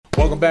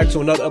Welcome back to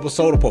another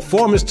episode of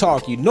Performance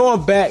Talk. You know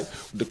I'm back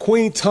with the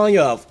Queen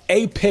Tonya of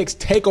Apex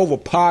Takeover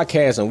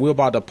podcast, and we're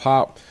about to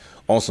pop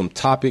on some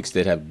topics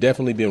that have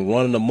definitely been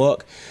running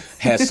amok.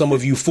 Has some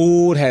of you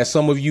fooled, has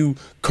some of you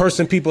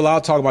cursing people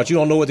out, talking about you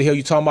don't know what the hell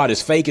you talking about.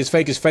 It's fake, it's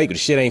fake, it's fake. The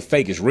shit ain't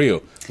fake, it's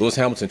real. Lewis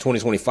Hamilton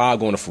 2025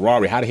 going to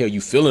Ferrari. How the hell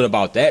you feeling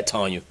about that,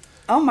 Tonya?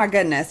 Oh my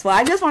goodness. Well,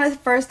 I just want to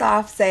first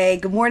off say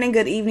good morning,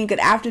 good evening, good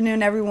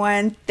afternoon,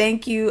 everyone.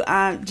 Thank you,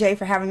 Jay,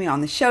 for having me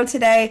on the show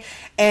today.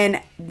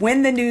 And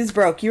when the news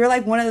broke, you were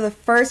like one of the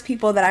first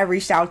people that I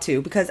reached out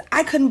to because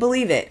I couldn't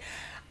believe it.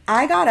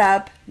 I got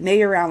up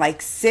maybe around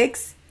like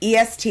 6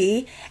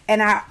 EST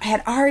and I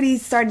had already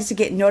started to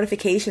get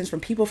notifications from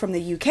people from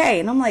the UK.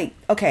 And I'm like,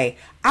 okay,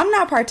 I'm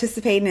not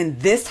participating in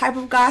this type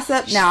of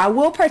gossip. Now, I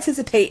will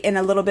participate in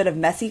a little bit of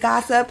messy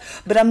gossip,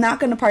 but I'm not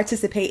going to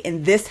participate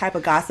in this type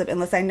of gossip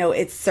unless I know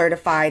it's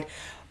certified,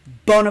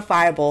 bona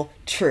fide,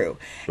 true.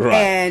 Right.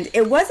 And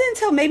it wasn't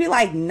until maybe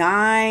like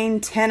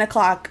 9-10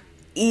 o'clock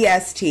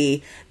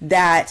EST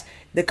that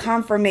the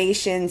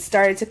confirmation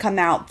started to come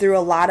out through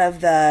a lot of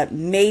the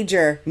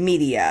major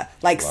media,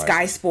 like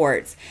Sky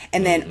Sports.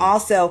 And then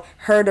also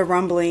heard the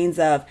rumblings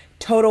of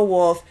Toto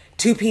Wolff,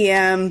 2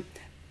 p.m.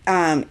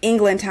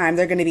 England time.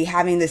 They're going to be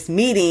having this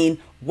meeting.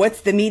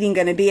 What's the meeting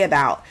going to be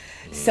about?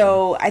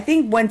 So I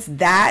think once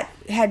that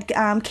had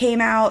came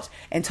out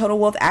and Toto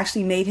Wolff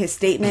actually made his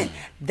statement,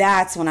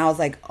 that's when I was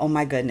like, oh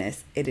my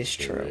goodness, it is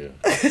true.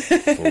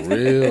 For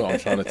real. I'm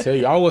trying to tell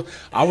you.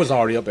 I was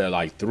already up at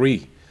like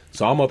 3.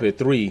 So I'm up at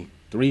 3.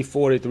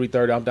 3:40,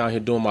 3:30, I'm down here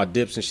doing my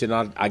dips and shit,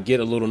 and I get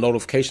a little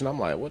notification. I'm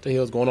like, what the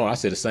hell's going on? I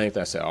said the same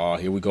thing. I said, oh,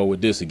 here we go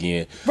with this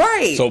again.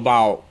 Right. So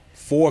about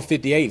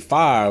 4:58,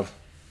 5,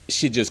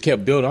 shit just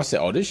kept building. I said,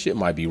 oh, this shit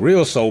might be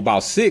real. So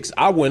about 6,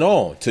 I went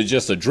on to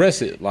just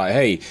address it. Like,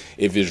 hey,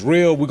 if it's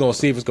real, we're going to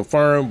see if it's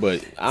confirmed,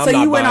 but I'm not.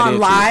 So you went on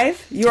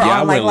live? You were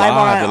on like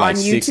live on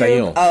YouTube? 6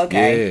 a.m. Oh,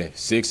 okay. Yeah,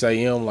 6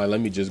 a.m. Like, let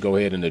me just go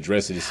ahead and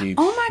address it and see.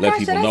 Oh my let gosh,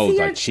 people know.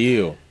 Like,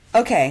 chill.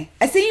 Okay,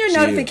 I see your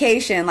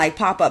notification like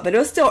pop up, but it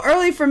was still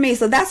early for me,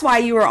 so that's why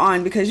you were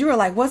on, because you were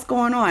like, what's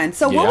going on?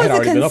 So what was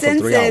the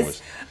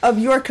consensus of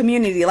your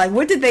community? Like,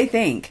 what did they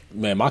think?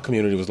 Man, my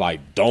community was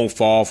like, don't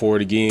fall for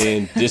it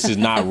again. This is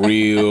not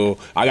real.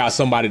 I got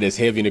somebody that's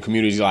heavy in the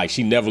community, like,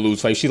 she never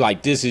lose faith. She's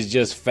like, this is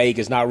just fake.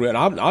 It's not real.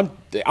 And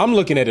I'm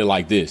looking at it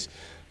like this.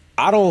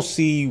 I don't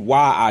see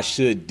why I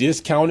should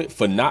discount it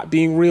for not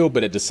being real,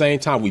 but at the same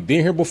time, we've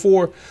been here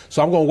before,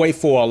 so I'm going to wait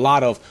for a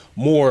lot of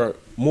more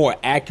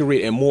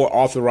accurate and more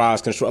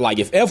authorized control. Like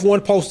if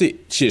F1 posted,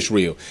 shit's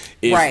real.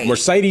 If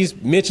Mercedes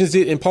mentions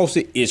it and posts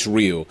it, it's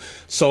real.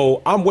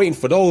 So I'm waiting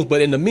for those.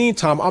 But in the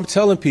meantime, I'm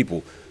telling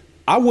people,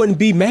 I wouldn't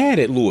be mad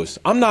at Lewis.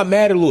 I'm not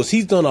mad at Lewis.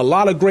 He's done a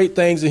lot of great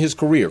things in his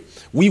career.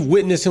 We've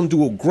witnessed him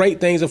do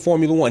great things in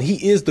Formula One.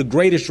 He is the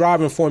greatest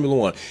driver in Formula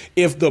One.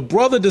 If the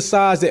brother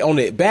decides that on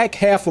the back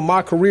half of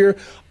my career,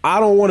 I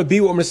don't want to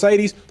be with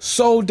Mercedes,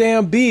 so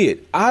damn be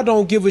it. I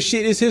don't give a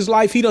shit. It's his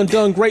life. He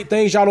done great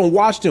things. Y'all don't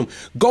watch him.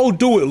 Go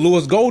do it,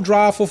 Lewis. Go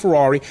drive for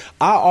Ferrari.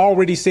 I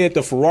already said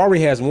the Ferrari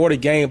has more to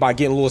gain by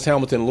getting Lewis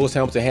Hamilton. Lewis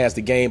Hamilton has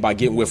to gain by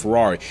getting with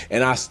Ferrari.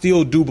 And I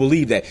still do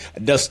believe that.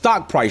 The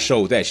stock price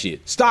shows that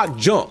shit. Stock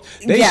jumped.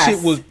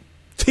 Shit was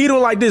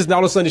teetering like this, and all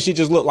of a sudden the shit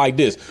just looked like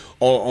this.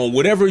 On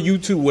whatever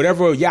YouTube,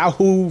 whatever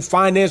Yahoo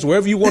Finance,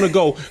 wherever you want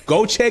to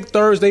go check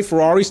Thursday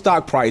Ferrari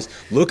stock price.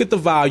 Look at the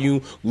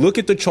volume. Look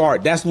at the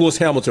chart. That's Lewis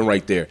Hamilton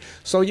right there.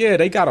 So yeah,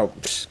 they gotta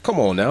come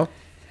on now.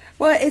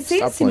 Well, it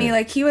seems to me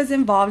like he was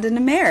involved in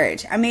a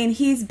marriage. I mean,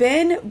 he's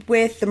been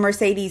with the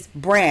Mercedes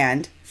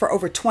brand for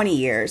over 20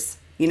 years.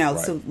 You know,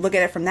 so look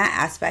at it from that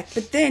aspect.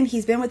 But then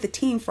he's been with the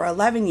team for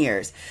 11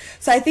 years.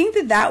 So I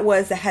think that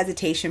was a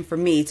hesitation for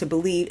me to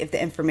believe if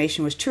the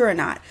information was true or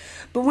not.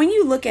 But when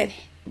you look at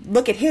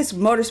his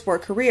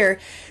motorsport career,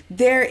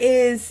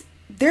 there's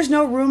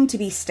no room to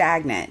be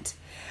stagnant,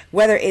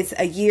 whether it's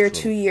a year,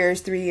 2 years,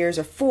 3 years,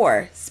 or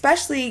 4,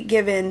 especially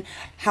given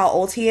how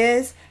old he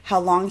is, how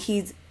long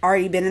he's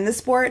already been in the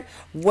sport,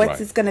 what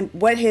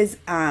his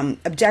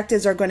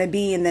objectives are going to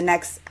be in the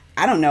next,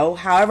 I don't know,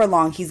 however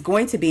long he's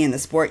going to be in the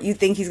sport. You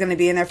think he's going to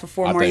be in there for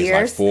 4 more years? I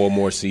think it's like 4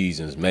 more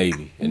seasons,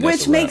 maybe.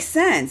 Which makes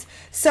sense.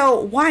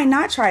 So why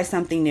not try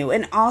something new?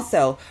 And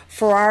also,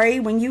 Ferrari,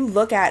 when you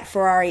look at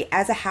Ferrari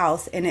as a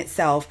house in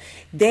itself,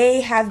 they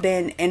have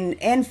been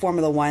in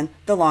Formula One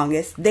the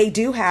longest. They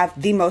do have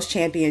the most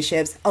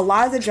championships. A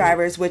lot of the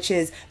drivers, which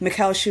is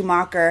Michael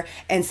Schumacher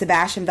and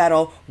Sebastian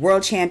Vettel,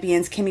 world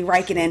champions, Kimi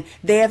Räikkönen,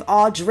 they have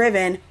all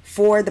driven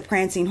for the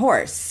prancing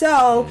horse.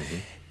 So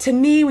to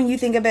me, when you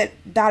think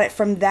about it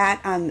from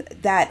that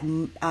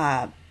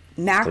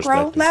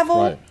macro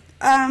level,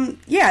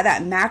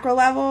 that macro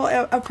level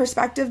of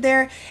perspective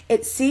there,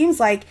 it seems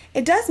like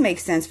it does make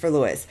sense for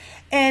Lewis.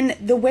 And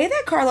the way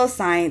that Carlos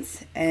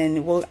Sainz,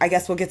 and I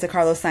guess we'll get to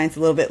Carlos Sainz a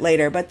little bit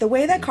later, but the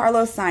way that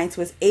Carlos Sainz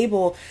was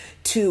able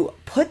to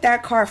put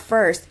that car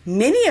first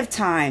many of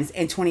times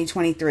in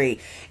 2023,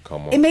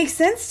 it makes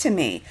sense to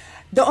me.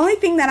 The only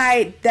thing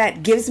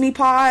that gives me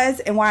pause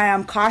and why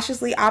I'm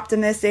cautiously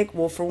optimistic,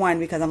 well, for one,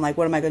 because I'm like,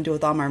 what am I going to do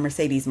with all my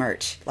Mercedes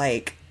merch?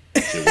 Like,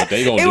 Shit, what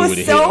they gonna It do was with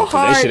it so here?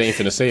 hard. That shit ain't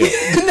finna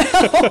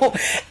sell. No.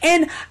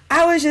 And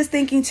I was just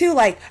thinking too,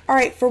 like, all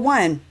right, for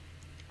one,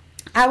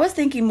 I was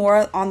thinking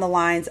more on the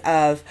lines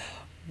of,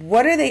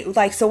 what are they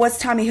like? So what's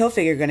Tommy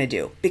Hilfiger going to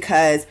do?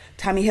 Because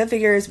Tommy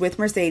Hilfiger is with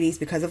Mercedes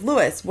because of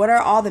Lewis. What are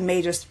all the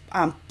major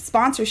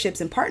sponsorships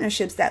and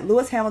partnerships that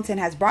Lewis Hamilton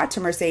has brought to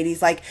Mercedes,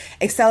 like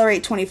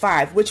Accelerate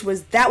 25,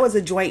 that was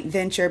a joint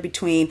venture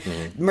between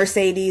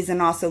Mercedes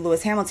and also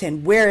Lewis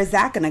Hamilton. Where is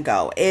that going to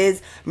go?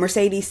 Is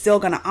Mercedes still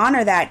going to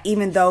honor that,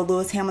 even though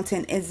Lewis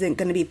Hamilton isn't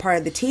going to be part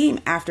of the team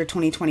after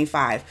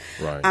 2025?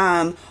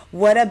 Right.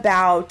 What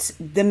about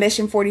the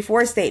Mission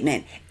 44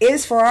 statement?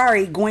 Is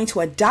Ferrari going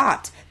to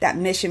adopt that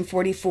Mission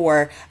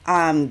 44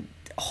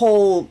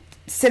 whole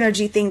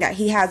synergy thing that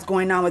he has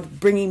going on with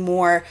bringing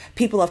more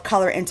people of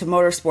color into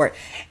motorsport?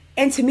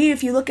 And to me,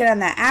 if you look at it on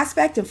that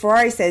aspect and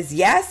Ferrari says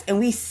yes, and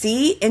we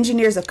see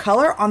engineers of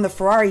color on the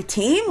Ferrari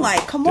team,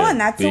 like, come on,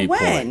 that's a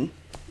win.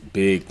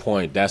 Big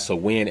point. That's a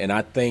win. And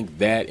I think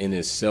that in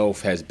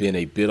itself has been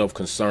a bit of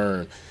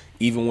concern,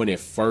 even when it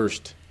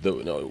first,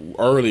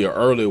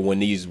 earlier when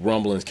these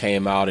rumblings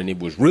came out, and it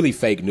was really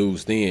fake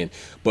news then.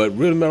 But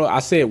remember, I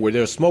said where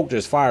there's smoke,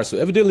 there's fire. So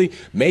evidently,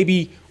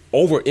 maybe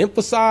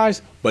overemphasized,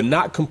 but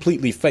not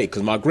completely fake.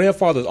 Because my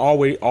grandfather's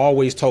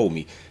always told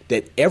me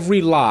that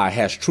every lie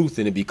has truth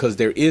in it, because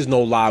there is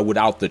no lie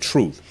without the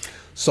truth.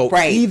 So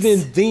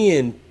even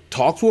then,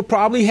 talks were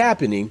probably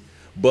happening,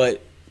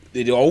 but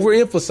it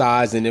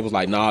overemphasized, and it was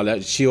like, nah,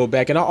 let's chill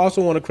back. And I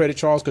also want to credit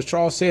Charles, because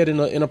Charles said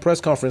in a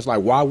press conference,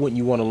 like, why wouldn't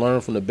you want to learn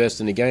from the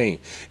best in the game?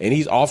 And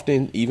he's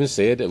often even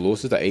said that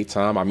Lewis is the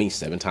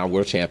 7-time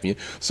world champion.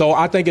 So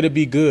I think it'll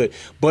be good.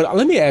 But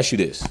let me ask you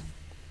this.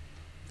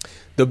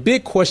 The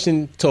big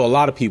question to a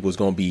lot of people is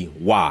going to be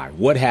why?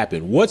 What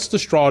happened? What's the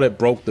straw that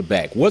broke the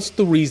back? What's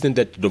the reason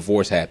that the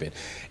divorce happened?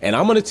 And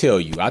I'm going to tell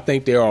you, I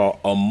think there are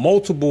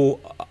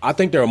multiple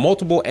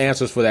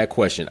answers for that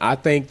question. I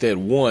think that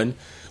one,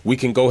 we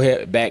can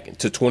go back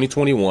to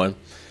 2021.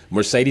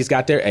 Mercedes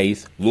got their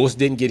 8th. Lewis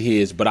didn't get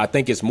his, but I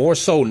think it's more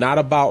so not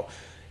about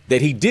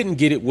that he didn't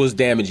get it was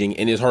damaging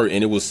and it's hurt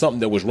and it was something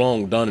that was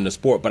wrong done in the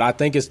sport. But I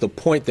think it's the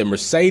point that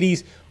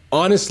Mercedes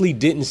honestly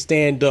didn't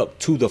stand up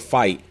to the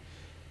fight,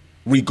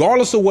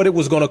 regardless of what it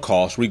was going to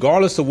cost,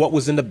 regardless of what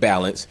was in the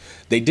balance.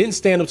 They didn't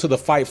stand up to the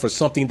fight for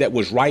something that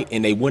was right,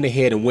 and they went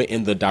ahead and went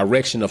in the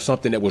direction of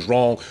something that was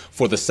wrong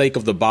for the sake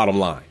of the bottom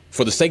line,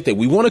 for the sake that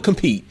we want to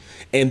compete.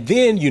 And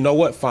then, you know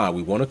what? Fine,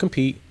 we want to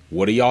compete.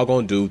 What are y'all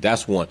going to do?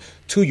 That's one.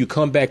 Two, you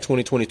come back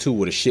 2022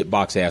 with a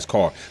shitbox ass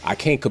car. I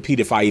can't compete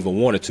if I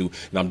even wanted to,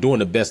 and I'm doing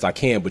the best I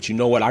can. But you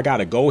know what? I got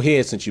to go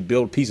ahead, since you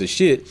build a piece of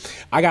shit,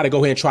 I got to go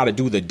ahead and try to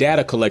do the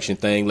data collection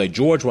thing, let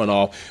George run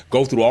off,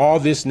 go through all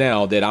this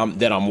now that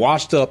I'm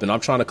washed up and I'm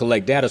trying to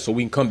collect data so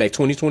we can come back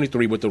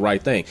 2023 with the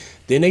right thing.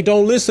 Then they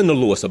don't listen to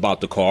Lewis about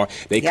the car.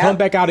 They come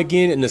back out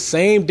again in the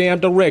same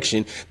damn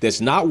direction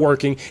that's not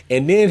working,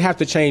 and then have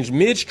to change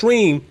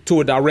midstream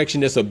to a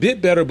direction that's a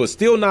bit better but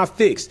still not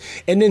fixed.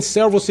 And then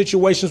several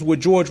situations with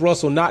George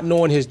Russell not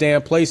knowing his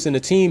damn place in the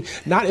team,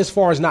 not as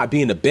far as not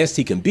being the best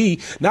he can be,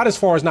 not as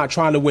far as not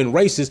trying to win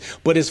races,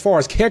 but as far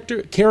as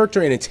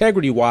character and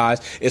integrity wise,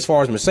 as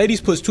far as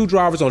Mercedes puts two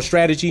drivers on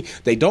strategy,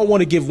 they don't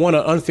want to give one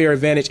an unfair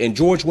advantage, and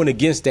George went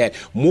against that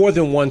more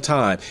than one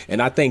time.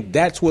 And I think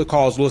that's what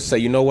caused Lewis to say,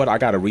 you know what, I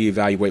got to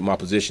reevaluate my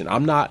position.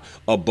 I'm not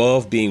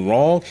above being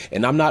wrong,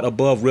 and I'm not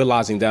above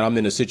realizing that I'm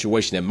in a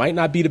situation that might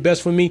not be the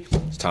best for me.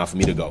 It's time for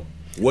me to go.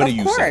 What do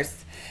you say? Of course.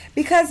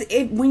 Because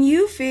when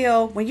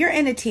you're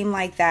in a team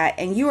like that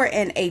and you are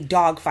in a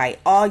dogfight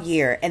all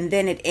year and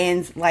then it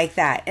ends like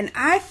that. And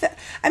as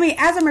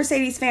a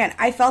Mercedes fan,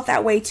 I felt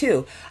that way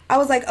too. I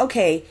was like,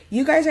 okay,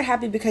 you guys are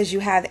happy because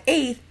you have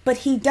 8th, but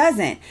he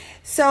doesn't.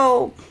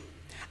 So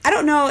I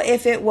don't know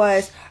if it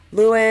was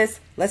Lewis,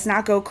 let's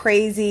not go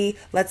crazy.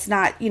 Let's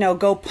not,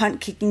 go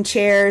punt kicking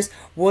chairs.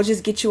 We'll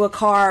just get you a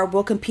car.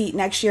 We'll compete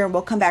next year and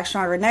we'll come back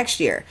stronger next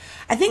year.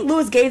 I think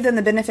Lewis gave them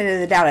the benefit of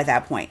the doubt at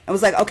that point. I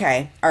was like,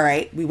 okay, all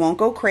right, we won't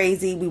go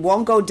crazy. We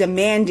won't go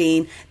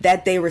demanding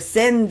that they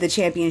rescind the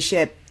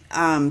championship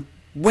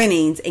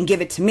winnings and give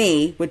it to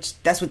me, which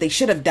that's what they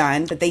should have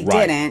done, but they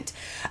didn't.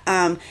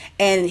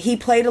 And he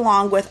played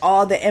along with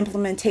all the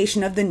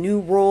implementation of the new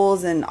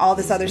rules and all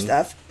this other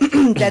stuff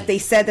that they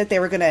said that they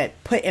were going to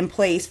put in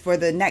place for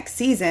the next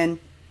season.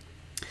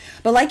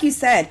 But like you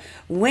said,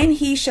 when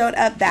he showed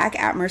up back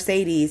at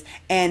Mercedes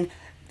and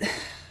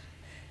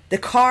the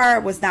car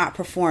was not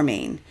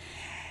performing,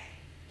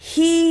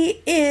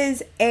 he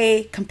is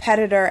a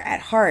competitor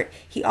at heart.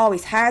 He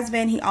always has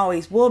been. He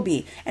always will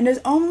be. And there's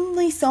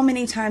only so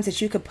many times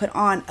that you could put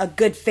on a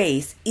good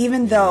face,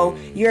 even though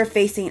you're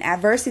facing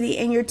adversity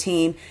in your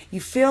team. You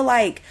feel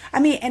like,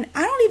 and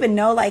I don't even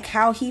know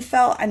how he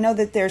felt. I know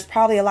that there's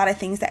probably a lot of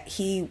things that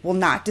he will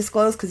not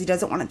disclose because he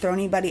doesn't want to throw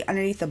anybody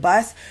underneath the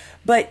bus.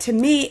 But to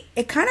me,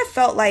 it kind of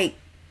felt like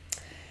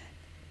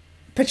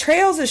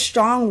betrayal is a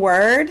strong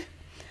word,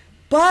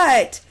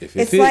 but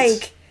it's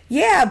like,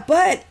 yeah,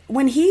 but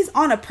when he's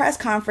on a press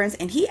conference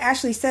and he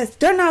actually says,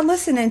 they're not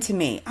listening to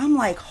me, I'm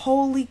like,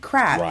 holy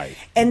crap. Right.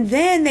 And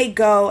then they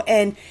go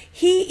and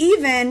he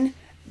even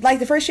like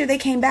the first year they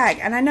came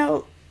back, and I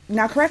know,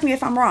 now correct me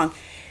if I'm wrong,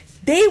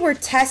 they were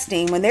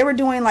testing when they were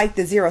doing like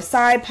the 0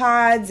 side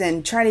pods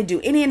and trying to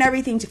do any and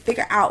everything to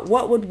figure out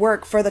what would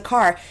work for the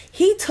car.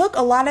 He took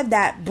a lot of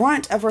that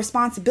brunt of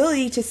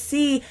responsibility to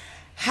see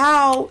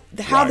how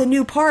the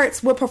new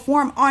parts would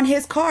perform on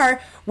his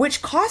car,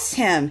 which cost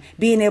him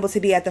being able to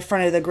be at the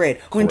front of the grid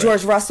when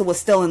George Russell was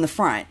still in the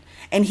front.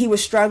 And he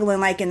was struggling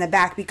like in the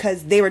back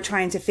because they were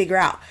trying to figure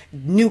out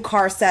new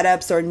car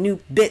setups or new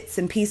bits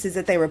and pieces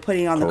that they were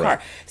putting on the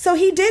car. So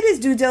he did his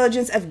due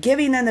diligence of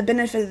giving them the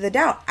benefit of the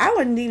doubt. I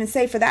wouldn't even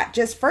say for that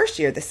just first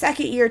year, the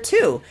second year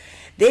too.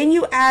 Then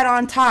you add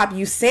on top,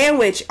 you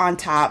sandwich on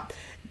top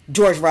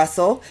George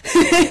Russell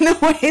in the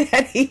way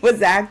that he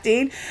was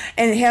acting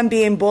and him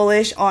being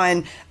bullish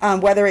on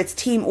whether it's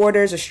team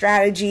orders or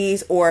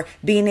strategies or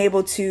being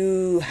able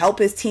to help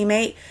his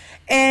teammate.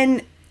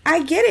 And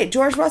I get it.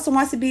 George Russell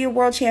wants to be a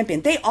world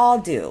champion. They all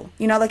do.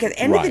 You know, like at the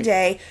end of the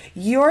day,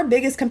 your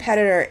biggest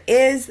competitor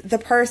is the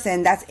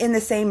person that's in the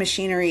same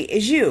machinery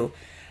as you.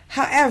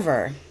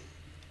 However,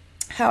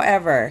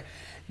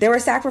 there were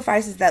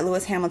sacrifices that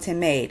Lewis Hamilton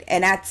made.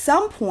 And at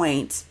some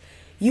point,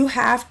 you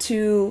have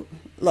to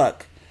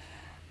look.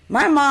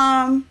 My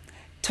mom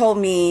told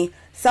me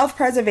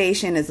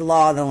self-preservation is the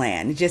law of the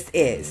land. It just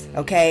is.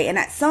 Okay. And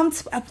at some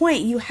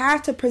point, you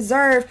have to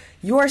preserve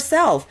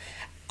yourself.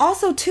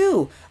 Also,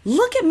 too,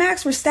 look at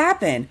Max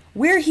Verstappen,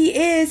 where he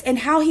is and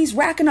how he's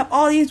racking up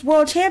all these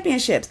world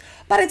championships.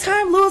 By the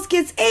time Lewis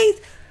gets 8th,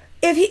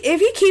 if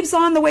he keeps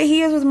on the way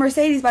he is with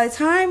Mercedes, by the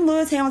time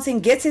Lewis Hamilton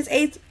gets his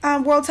 8th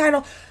world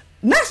title,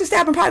 Max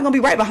Verstappen probably going to be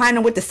right behind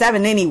him with the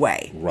 7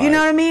 anyway. Right. You know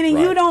what I mean? And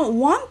you don't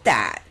want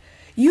that.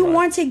 You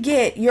want to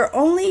get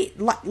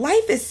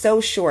life is so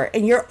short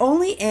and you're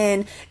only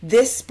in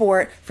this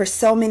sport for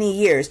so many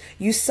years.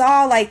 You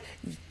saw like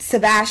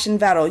Sebastian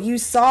Vettel. You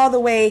saw the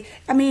way,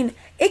 I mean,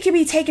 it can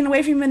be taken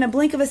away from you in a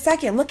blink of a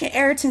second. Look at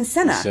Ayrton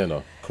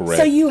Senna. Correct.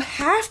 So you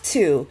have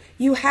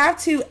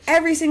to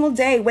every single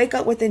day wake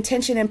up with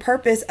intention and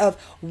purpose of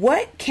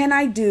what can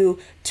I do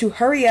to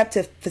hurry up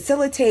to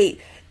facilitate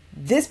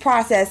this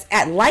process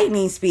at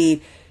lightning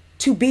speed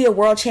to be a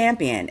world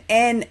champion.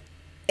 And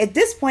at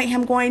this point,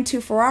 him going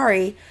to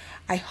Ferrari,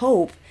 I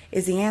hope,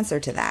 is the answer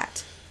to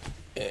that.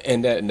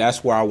 And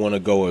that's where I want to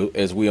go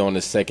as we on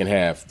the second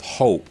half,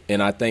 hope.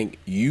 And I think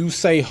you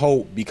say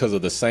hope because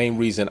of the same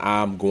reason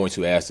I'm going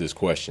to ask this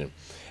question.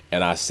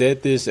 And I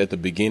said this at the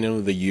beginning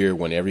of the year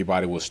when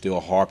everybody was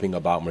still harping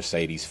about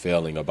Mercedes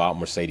failing, about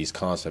Mercedes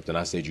concept. And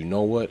I said, you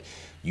know what?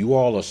 You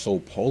all are so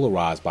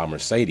polarized by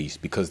Mercedes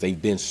because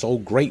they've been so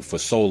great for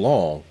so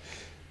long.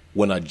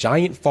 When a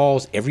giant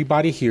falls,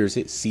 everybody hears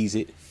it, sees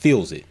it,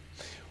 feels it.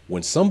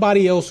 When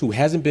somebody else who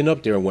hasn't been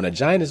up there, when a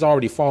giant is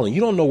already falling,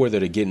 you don't know whether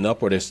they're getting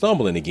up or they're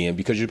stumbling again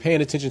because you're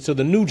paying attention to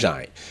the new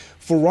giant.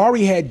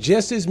 Ferrari had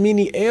just as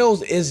many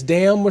L's as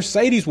damn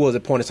Mercedes was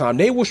at a point in time.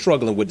 They were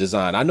struggling with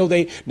design. I know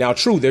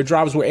their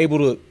drivers were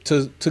able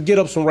to get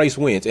up some race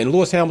wins. And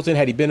Lewis Hamilton,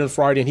 had he been in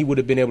Ferrari, then he would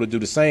have been able to do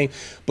the same.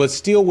 But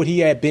still, would he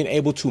have been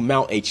able to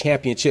mount a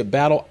championship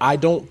battle? I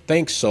don't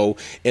think so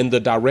in the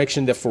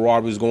direction that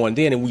Ferrari was going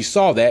then. And we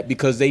saw that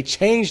because they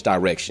changed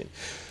direction.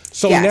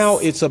 So now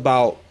it's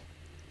about,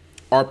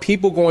 are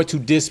people going to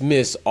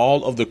dismiss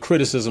all of the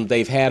criticism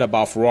they've had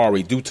about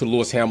Ferrari due to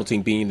Lewis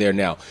Hamilton being there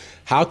now?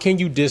 How can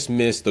you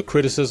dismiss the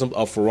criticism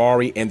of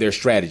Ferrari and their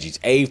strategies,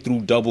 A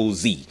through double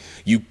Z?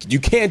 You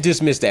can't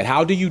dismiss that.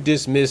 How do you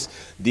dismiss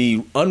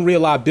the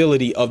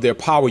unreliability of their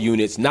power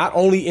units, not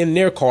only in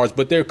their cars,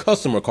 but their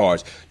customer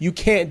cars? You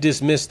can't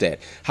dismiss that.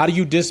 How do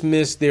you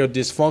dismiss their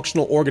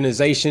dysfunctional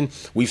organization?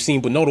 We've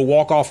seen Bonota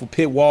walk off a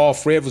pit wall.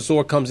 Fred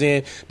Vasseur comes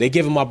in. They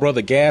giving my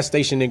brother gas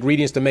station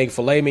ingredients to make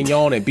filet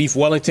mignon and beef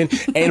Wellington.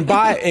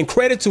 And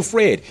credit to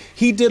Fred.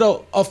 He did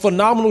a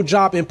phenomenal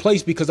job in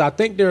place because I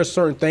think there are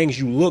certain things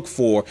you look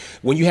for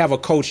when you have a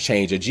coach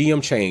change, a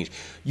GM change,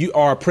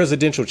 or a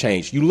presidential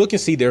change. You look and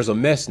see there's a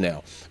mess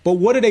now. But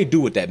what do they do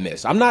with that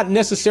mess? I'm not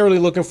necessarily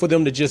looking for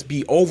them to just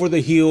be over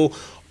the hill,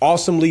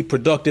 awesomely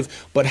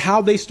productive, but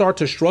how they start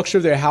to structure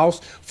their house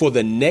for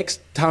the next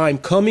time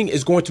coming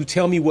is going to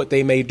tell me what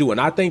they may do.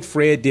 And I think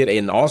Fred did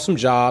an awesome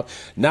job,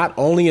 not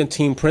only in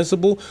team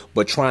principle,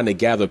 but trying to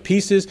gather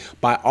pieces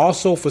by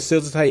also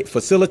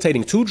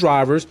facilitating two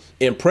drivers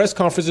in press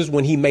conferences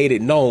when he made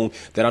it known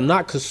that I'm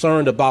not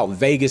concerned about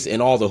Vegas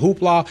and all the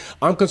hoopla.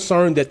 I'm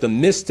concerned that the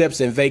missteps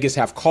in Vegas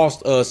have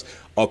cost us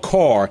a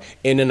car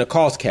and then a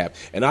cost cap.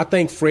 And I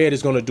think Fred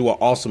is going to do an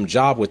awesome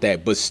job with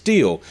that. But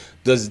still,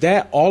 does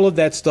all of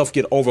that stuff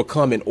get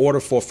overcome in order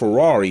for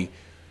Ferrari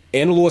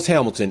and Lewis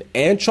Hamilton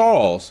and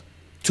Charles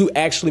to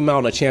actually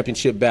mount a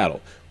championship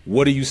battle?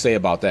 What do you say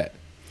about that?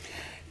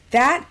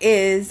 That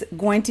is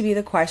going to be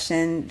the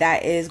question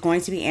that is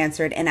going to be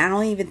answered. And I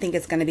don't even think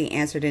it's going to be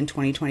answered in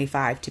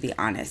 2025, to be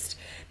honest,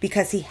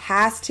 because he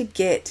has to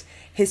get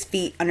his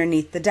feet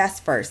underneath the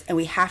desk first. And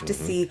we have to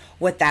see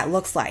what that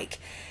looks like.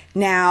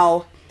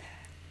 Now,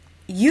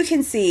 you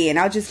can see, and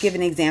I'll just give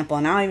an example,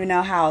 and I don't even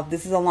know how,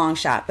 this is a long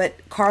shot, but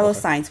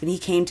Carlos Sainz, when he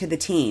came to the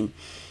team,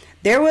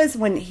 there was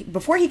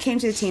before he came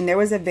to the team, there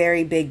was a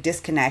very big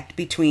disconnect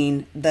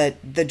between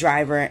the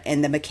driver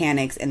and the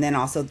mechanics, and then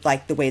also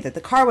like the way that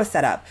the car was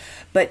set up.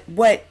 But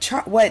what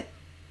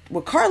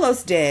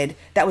Carlos did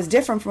that was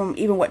different from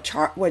even what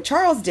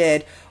Charles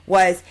did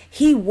was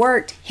he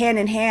worked hand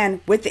in hand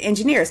with the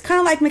engineers, kind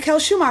of like Michael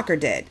Schumacher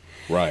did.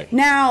 Right.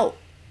 Now,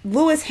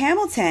 Lewis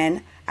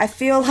Hamilton, I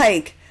feel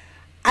like,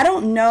 I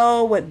don't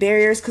know what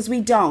barriers, because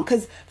we don't.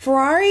 Because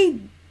Ferrari,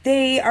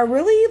 they are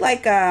really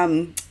like,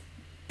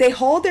 they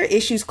hold their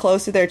issues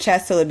close to their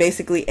chest so it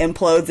basically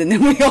implodes and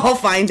then we all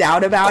find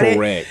out about it.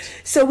 Correct.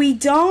 So we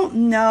don't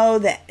know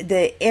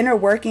the inner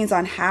workings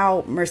on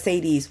how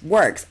Mercedes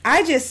works.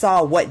 I just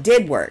saw what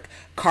did work.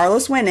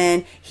 Carlos went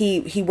in,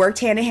 he worked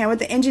hand in hand with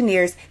the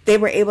engineers. They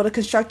were able to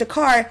construct a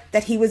car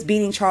that he was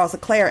beating Charles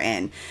Leclerc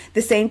in.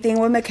 The same thing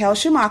with Michael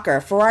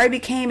Schumacher. Ferrari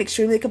became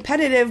extremely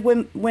competitive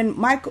when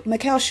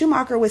Michael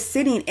Schumacher was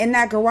sitting in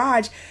that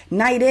garage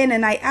night in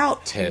and night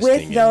out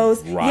testing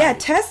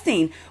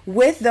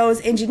with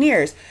those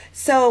engineers.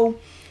 So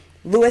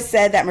Lewis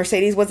said that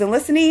Mercedes wasn't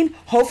listening.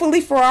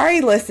 Hopefully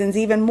Ferrari listens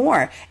even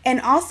more.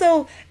 And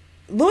also,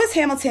 Lewis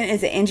Hamilton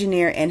is an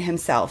engineer in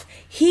himself.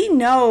 He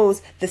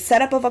knows the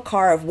setup of a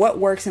car, of what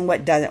works and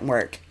what doesn't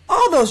work.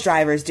 All those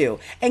drivers do.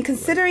 And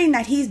considering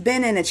that he's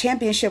been in a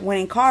championship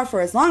winning car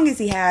for as long as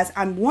he has,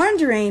 I'm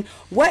wondering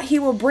what he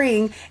will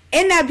bring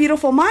in that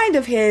beautiful mind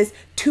of his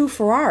to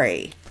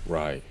Ferrari.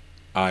 Right.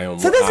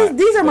 So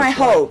these are my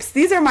hopes.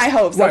 These are my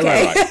hopes. Right,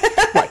 okay.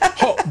 Right.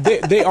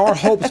 They are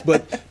hopes,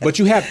 but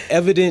you have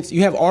evidence.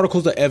 You have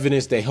articles of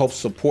evidence that help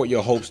support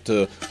your hopes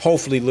to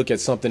hopefully look at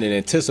something and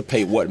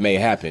anticipate what may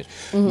happen.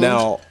 Mm-hmm.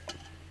 Now,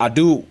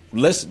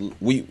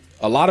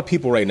 a lot of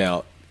people right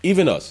now,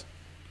 even us,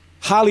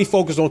 highly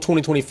focused on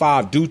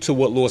 2025 due to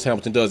what Lewis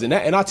Hamilton does. And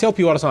I tell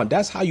people all the time,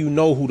 that's how you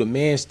know who the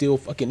man still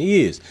fucking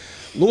is.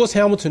 Lewis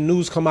Hamilton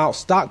news come out,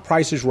 stock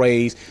prices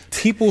raise.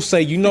 People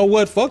say, you know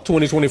what, fuck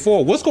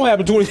 2024. What's going to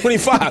happen in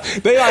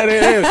 2025?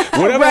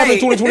 Whatever happened in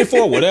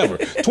 2024, whatever.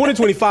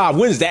 2025,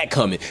 when's that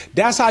coming?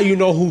 That's how you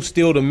know who's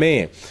still the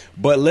man.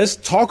 But let's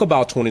talk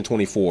about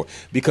 2024,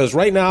 because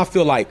right now I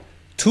feel like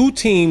two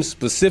teams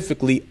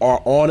specifically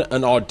are on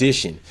an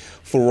audition.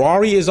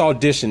 Ferrari is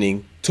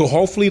auditioning to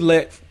hopefully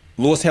let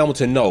Lewis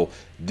Hamilton know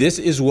this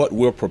is what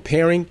we're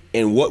preparing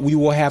and what we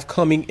will have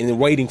coming and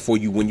waiting for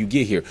you when you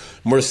get here.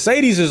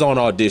 Mercedes is on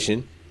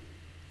audition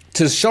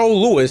to show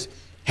Lewis,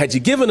 had you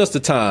given us the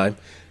time,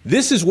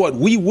 this is what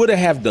we would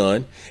have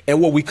done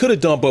and what we could have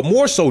done. But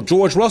more so,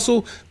 George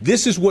Russell,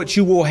 this is what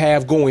you will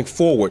have going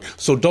forward.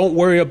 So don't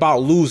worry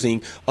about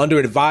losing under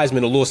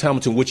advisement of Lewis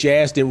Hamilton, which your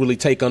ass didn't really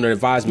take under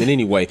advisement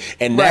anyway.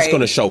 And that's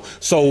going to show.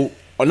 So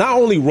not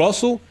only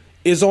Russell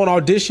is on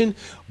audition,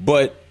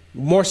 but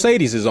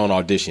Mercedes is on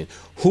audition.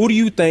 Who do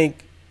you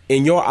think,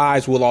 in your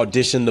eyes, will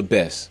audition the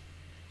best?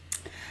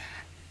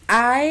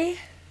 I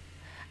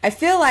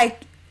feel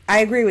like I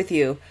agree with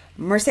you.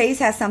 Mercedes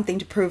has something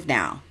to prove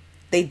now.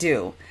 They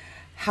do.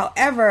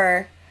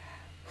 However,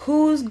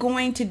 who's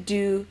going to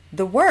do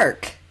the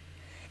work?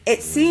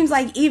 It seems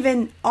like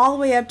even all the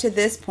way up to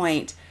this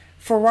point,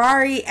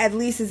 Ferrari at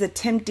least is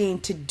attempting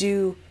to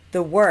do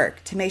the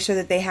work to make sure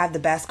that they have the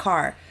best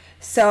car.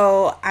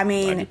 So, I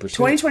mean, 90%.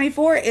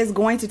 2024 is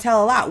going to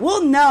tell a lot.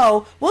 We'll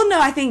know,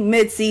 I think,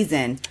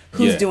 mid-season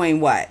who's doing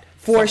what,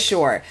 for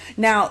sure.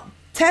 Now,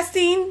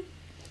 preseason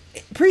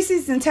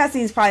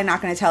testing is probably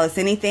not going to tell us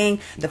anything.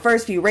 The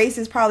first few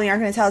races probably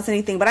aren't going to tell us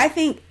anything. But I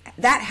think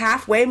that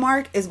halfway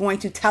mark is going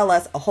to tell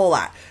us a whole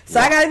lot. So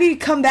I got to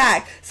come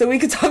back so we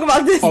could talk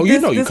about this,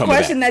 this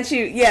question back.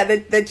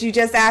 that you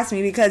just asked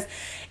me, because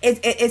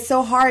it's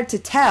so hard to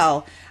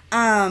tell.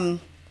 I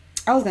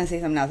was going to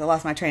say something else. I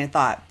lost my train of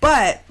thought.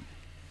 But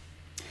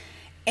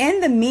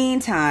in the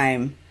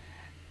meantime,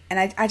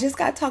 and I just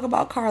got to talk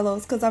about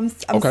Carlos because I'm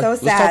so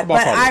sad.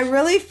 But Carlos. I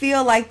really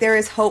feel like there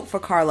is hope for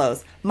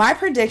Carlos. My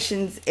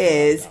predictions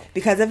is,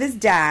 because of his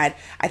dad,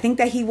 I think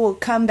that he will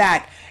come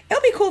back.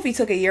 It'll be cool if he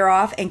took a year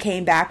off and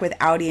came back with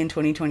Audi in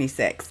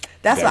 2026.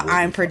 That's what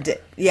I'm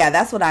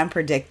that's what I'm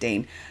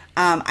predicting.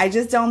 I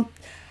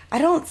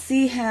don't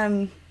see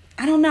him.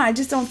 I don't know. I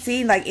just don't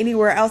see like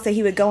anywhere else that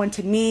he would go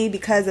into me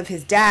because of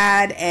his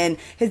dad, and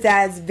his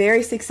dad's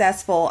very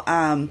successful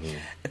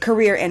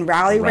career in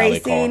rally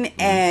racing,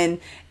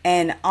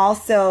 and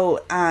also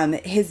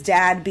his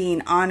dad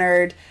being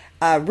honored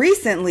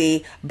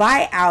recently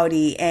by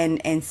Audi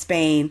in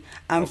Spain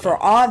for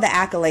all the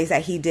accolades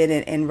that he did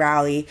in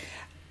rally.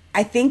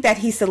 I think that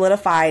he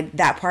solidified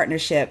that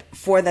partnership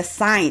for the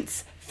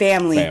Sainz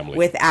family.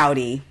 With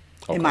Audi,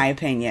 in my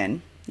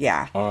opinion.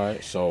 Yeah. All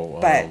right. So,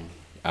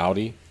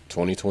 Audi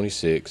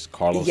 2026,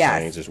 Carlos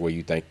Sainz is where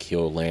you think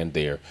he'll land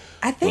there.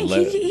 I think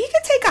he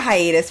could take a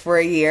hiatus for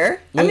a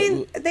year. I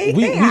mean,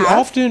 we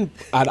often.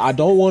 I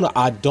don't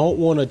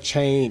want to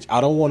change. I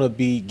don't want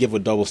to give a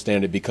double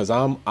standard, because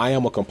I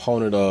am a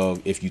component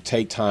of, if you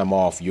take time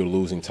off, you're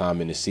losing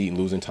time in the seat, and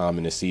losing time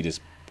in the seat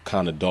is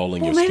kind of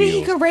dulling well, your maybe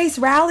skills. he could race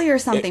rally or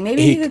something.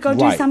 Maybe he could go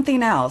do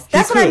something else.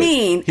 That's what I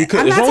mean. He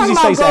could. I'm As not long as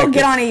talking he about stays go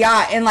get active. on a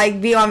yacht and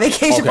like be on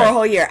vacation for Okay. a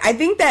whole year. I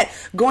think that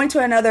going to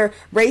another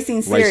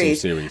racing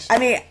series. I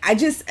mean,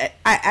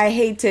 I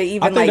hate to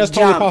even like that's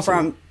totally jump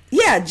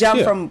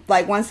possible. from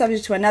like one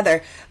subject to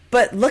another.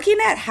 But looking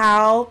at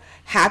how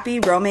happy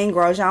Romain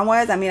Grosjean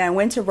was, I mean, I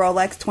went to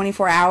Rolex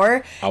 24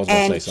 Hour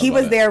and he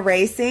was there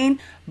racing,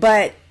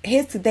 but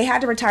they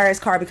had to retire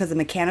his car because of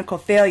mechanical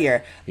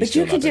failure. But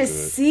you could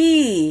just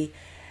see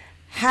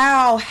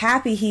how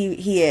happy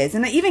he is.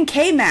 And even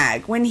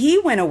K-Mag, when he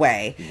went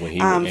away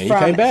from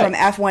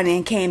F1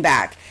 and came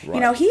back, right. You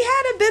know, he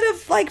had a bit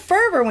of like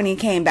fervor when he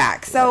came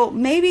back. So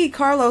maybe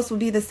Carlos would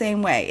be the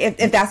same way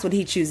if that's what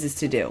he chooses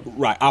to do.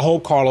 Right. I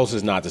hope Carlos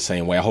is not the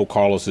same way. I hope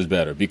Carlos is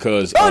better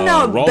because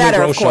Romain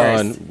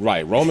Grosjean,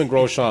 right. Romain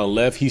Grosjean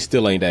left. He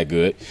still ain't that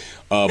good.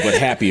 But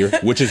happier,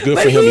 which is good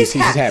for him. He's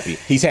happy.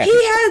 He's happy.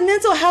 He had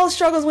mental health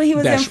struggles when he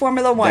was in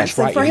Formula One. That's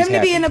so right, for him to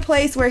happy. be in a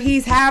place where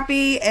he's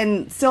happy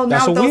and still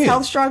not with those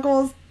health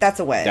struggles,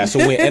 that's a win. That's a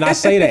win. And I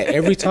say that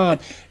every time.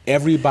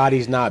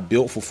 Everybody's not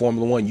built for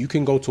Formula One. You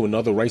can go to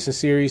another racing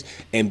series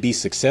and be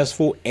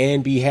successful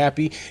and be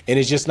happy. And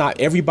it's just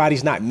not,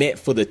 everybody's not meant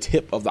for the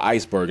tip of the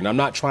iceberg. And I'm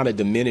not trying to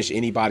diminish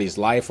anybody's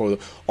life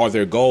or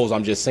their goals.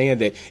 I'm just saying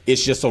that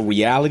it's just a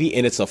reality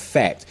and it's a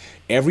fact.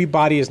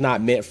 Everybody is not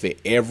meant for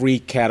every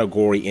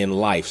category in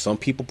life. Some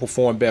people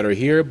perform better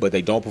here, but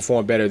they don't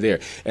perform better there.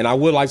 And I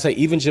would like to say,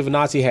 even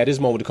Giovinazzi had his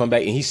moment to come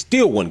back, and he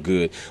still wasn't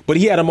good. But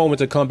he had a moment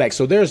to come back.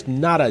 So there's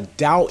not a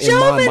doubt in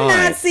my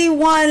mind. Giovinazzi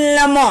won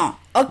Le Mans.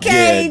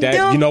 Okay, yeah,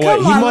 dude, you know what?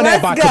 He won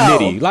that by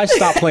committee. Let's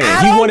stop playing.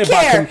 He won it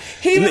by committee.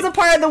 He was a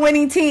part of the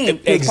winning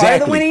team. He was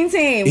part of the winning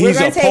team. We're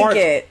going to take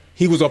it.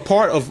 He was a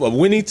part of a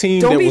winning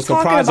team that was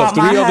comprised of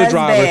 3 other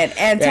drivers.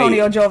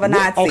 Antonio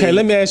Giovinazzi. Okay,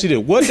 let me ask you this.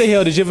 What the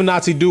hell did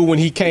Giovinazzi do when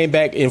he came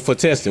back in for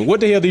testing? What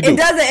the hell did he do?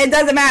 It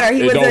doesn't matter.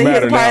 He was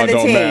a part of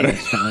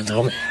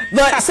the team.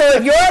 But so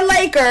if you're a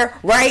Laker,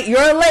 right? You're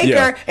a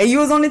Laker and you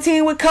was on the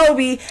team with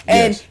Kobe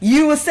and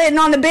you was sitting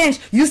on the bench,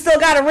 you still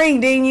got a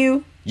ring, didn't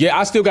you? Yeah,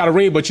 I still got a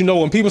ring, but you know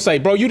when people say,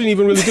 "Bro, you didn't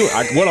even really do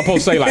it," what I'm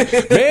supposed to say, like,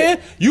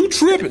 "Man, you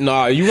tripping?"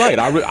 Nah, you right.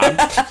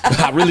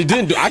 I really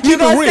didn't do. I keep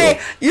it real.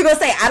 You gonna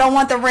say, "I don't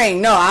want the ring"?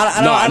 No,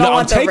 I don't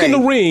want the ring. I'm taking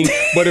the ring,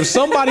 but if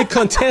somebody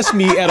contests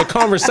me at a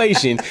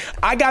conversation,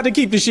 I got to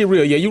keep the shit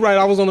real. Yeah, you right.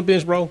 I was on the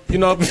bench, bro. You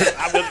know,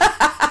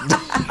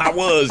 I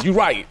was. You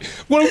right.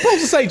 What I'm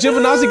supposed to say,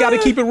 Giovinazzi got to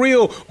keep it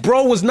real.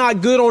 Bro was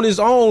not good on his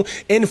own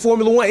in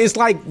Formula One. It's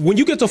like when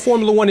you get to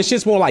Formula One, it's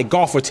just more like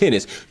golf or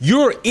tennis.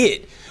 You're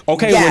it.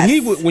 Okay,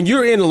 yes. When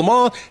you're in Le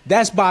Mans,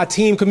 that's by a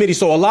team committee.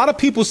 So a lot of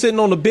people sitting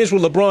on the bench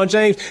with LeBron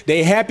James,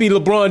 they happy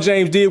LeBron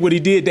James did what he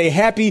did. They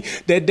happy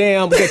that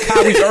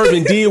Kyrie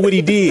Irving did what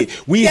he did.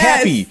 We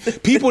happy.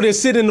 People that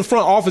sit in the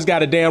front office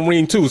got a damn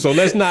ring too. So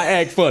let's not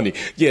act funny.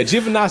 Yeah,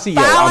 Giovinazzi.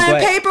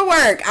 Filing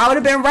paperwork. I would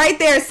have been right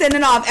there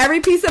sending off every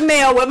piece of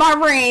mail with my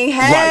ring.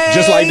 Hey. Right,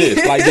 just like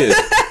this.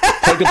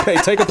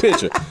 Take a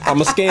picture. I'm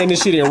gonna scan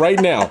this shit in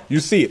right now. You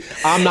see it.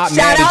 I'm not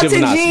mad at Giovinazzi.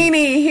 Shout out to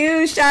Jeannie.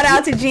 Huge shout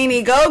out to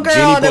Jeannie. Go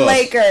girl, the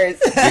Lakers.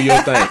 Do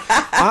your thing.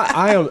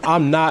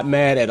 I'm not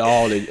mad at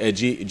all at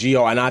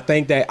Gio, and I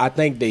think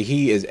that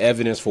he is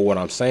evidence for what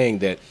I'm saying,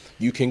 that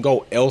you can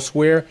go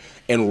elsewhere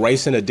and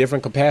race in a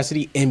different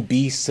capacity and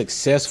be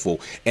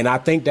successful. And I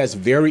think that's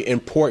very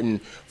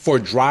important for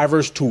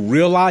drivers to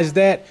realize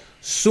that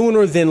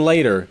sooner than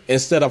later,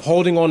 instead of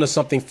holding on to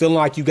something, feeling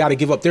like you got to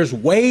give up. There's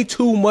way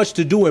too much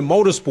to do in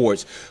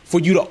motorsports for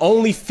you to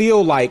only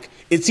feel like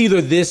it's either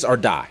this or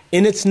die.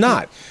 And it's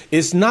not.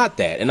 It's not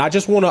that. And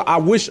I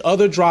wish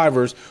other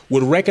drivers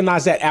would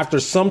recognize that after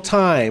some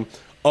time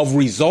of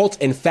results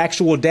and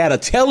factual data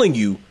telling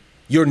you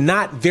you're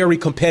not very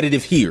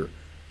competitive here.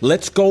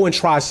 Let's go and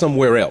try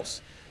somewhere else.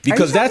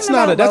 Because that's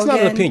not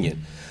an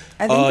opinion.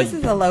 I think this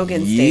is a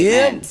Logan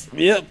statement.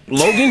 Yep,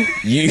 Logan,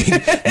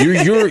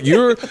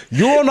 you're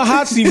on the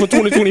hot seat for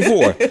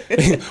 2024.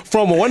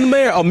 From one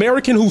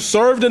American who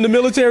served in the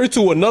military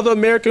to another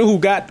American who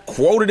got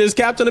quoted as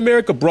Captain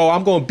America, bro.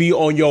 I'm gonna be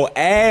on your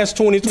ass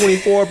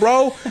 2024,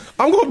 bro.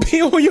 I'm gonna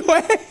be on your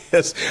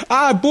ass.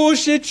 I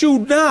bullshit you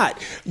not.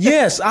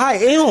 Yes, I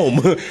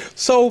am.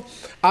 So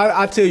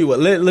I tell you what.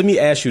 Let me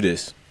ask you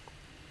this.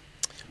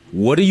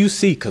 What do you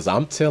see? Because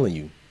I'm telling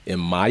you, in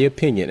my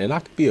opinion, and I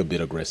could be a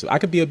bit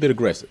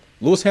aggressive.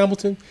 Lewis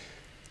Hamilton,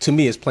 to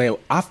me, is playing.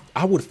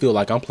 I would feel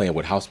like I'm playing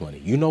with house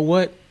money. You know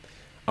what?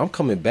 I'm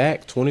coming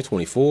back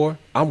 2024.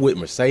 I'm with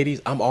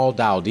Mercedes. I'm all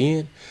dialed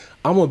in.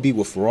 I'm going to be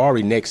with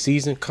Ferrari next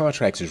season.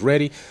 Contracts is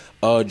ready.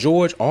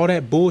 George, all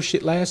that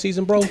bullshit last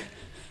season, bro.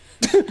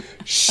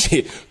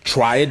 Shit,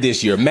 try it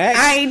this year, Max.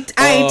 I ain't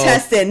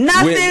testing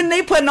nothing.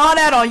 They putting all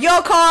that on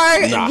your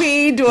car. We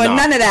ain't doing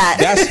none of that.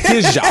 That's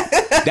his job.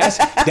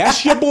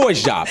 That's your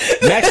boy's job,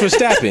 Max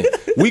Verstappen.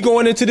 We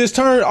going into this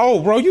turn. Oh,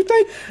 bro, you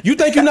think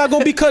you're not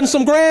gonna be cutting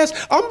some grass?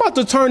 I'm about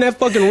to turn that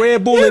fucking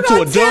Red Bull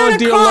into a John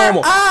Deere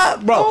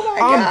lawnmower, bro. Oh my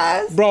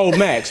gosh. Bro,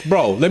 Max,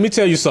 bro. Let me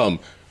tell you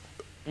something.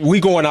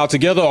 we going out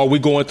together or we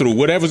going through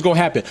whatever's going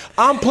to happen.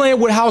 I'm playing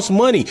with house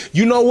money.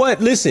 You know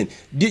what? Listen,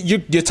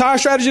 your tire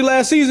strategy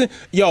last season,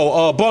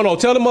 Bono,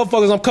 tell the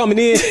motherfuckers I'm coming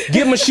in.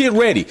 Get my shit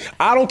ready.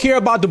 I don't care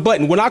about the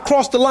button. When I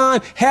cross the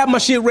line, have my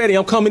shit ready.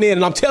 I'm coming in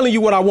and I'm telling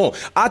you what I want.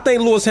 I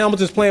think Lewis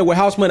Hamilton's playing with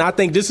house money. I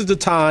think this is the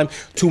time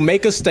to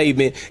make a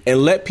statement and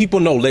let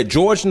people know. Let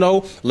George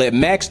know. Let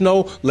Max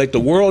know. Let the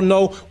world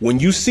know. When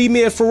you see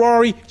me at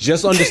Ferrari,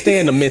 just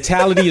understand the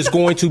mentality is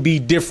going to be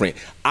different.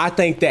 I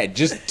think that.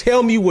 Just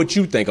tell me what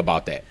you think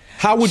about that.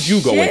 How would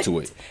you go into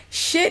it?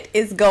 Shit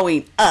is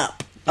going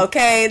up.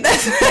 Okay, you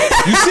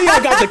see, I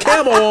got the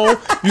camo on.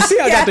 You see,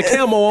 I got the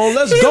camo on.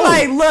 Let's go.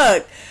 Like,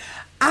 look,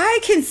 I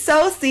can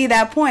so see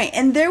that point.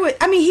 And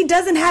he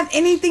doesn't have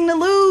anything to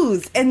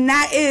lose, and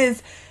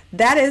that's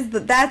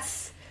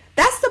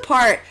the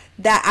part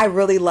that I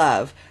really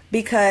love,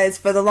 because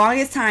for the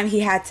longest time he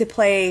had to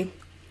play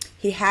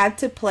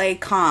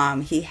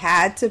calm. He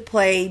had to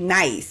play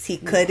nice. He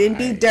couldn't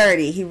be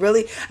dirty. He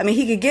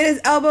could get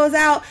his elbows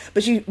out,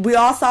 but we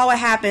all saw what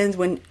happens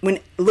when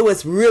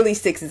Lewis really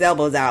sticks his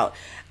elbows out.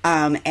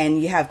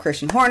 And you have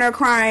Christian Horner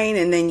crying,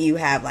 and then you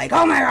have like,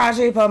 oh my gosh,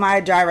 he put my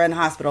driver in the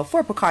hospital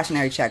for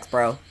precautionary checks,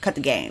 bro. Cut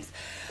the games.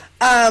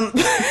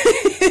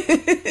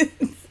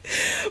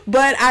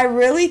 But I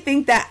really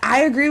think that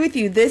I agree with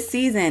you this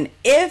season.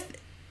 If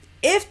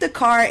the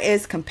car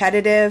is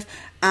competitive,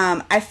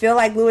 I feel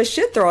like Lewis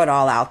should throw it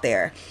all out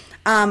there.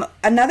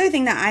 Another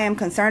thing that I am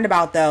concerned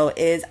about, though,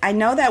 is I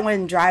know that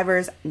when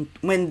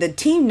the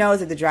team knows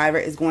that the driver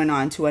is going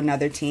on to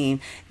another team,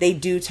 they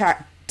do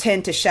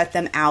tend to shut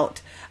them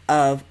out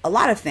of a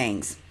lot of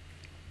things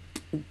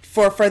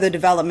for further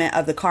development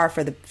of the car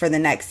for the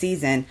next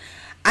season.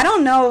 I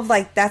don't know if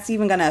like that's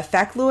even going to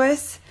affect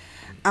Lewis.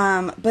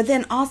 But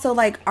then also,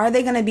 like, are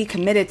they going to be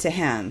committed to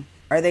him?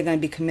 Are they going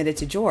to be committed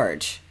to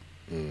George?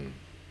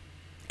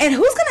 And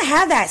who's going to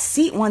have that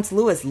seat once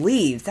Lewis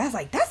leaves?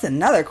 That's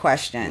another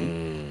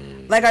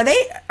question. Like,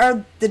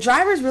 are the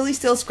drivers really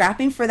still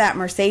scrapping for that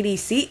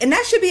Mercedes seat? And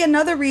that should be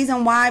another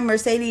reason why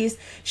Mercedes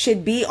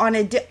should be on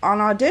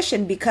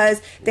audition,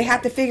 because they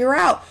have to figure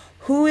out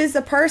who is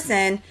the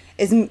person.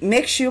 Is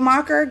Mick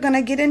Schumacher going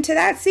to get into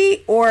that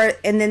seat,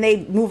 and then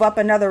they move up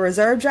another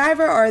reserve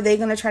driver, or are they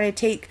going to try to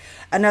take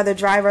another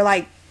driver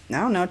like, I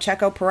don't know,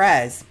 Checo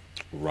Perez?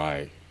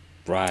 Right.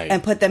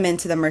 And put them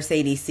into the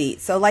Mercedes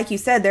seat. So like you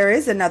said, there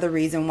is another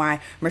reason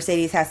why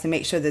Mercedes has to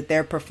make sure that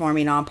they're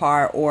performing on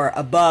par or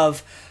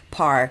above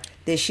par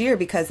this year,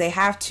 because they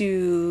have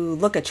to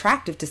look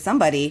attractive to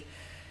somebody.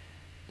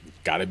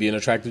 Got to be an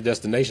attractive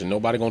destination.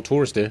 Nobody going to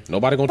tourist there.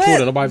 Nobody going to tour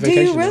there. Nobody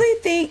vacation. Do you really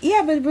think,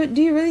 but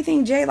do you really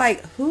think, Jay,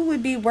 like, who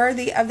would be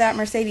worthy of that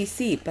Mercedes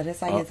seat? But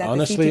it's like, is that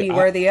honestly, the seat to be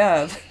worthy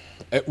of?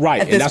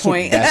 Right, and that's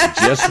point.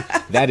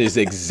 That is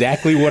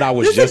exactly what I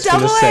was just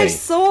going to say.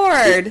 It's a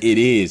double-edged sword. It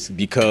is,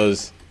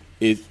 because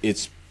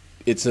it's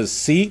a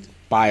seat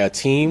by a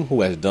team who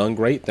has done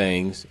great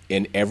things,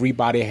 and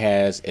everybody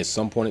has at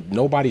some point.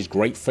 Nobody's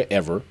great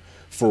forever.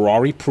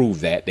 Ferrari proved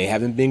that. They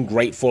haven't been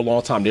great for a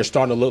long time. They're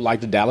starting to look like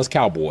the Dallas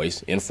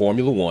Cowboys in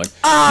Formula One.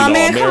 Oh,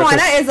 man, come on.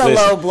 That is a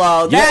low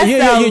blow. That's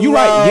you're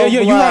right.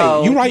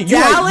 You're right.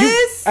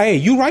 Dallas?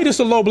 You're right. It's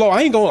a low blow.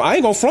 I ain't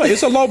gonna front.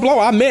 It's a low blow.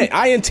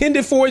 I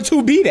intended for it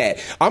to be that.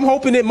 I'm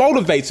hoping it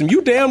motivates him.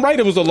 You damn right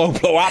it was a low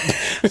blow.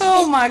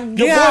 Oh, my God.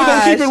 Your boy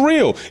gonna keep it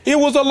real. It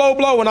was a low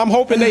blow, and I'm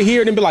hoping they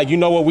hear it and be like, you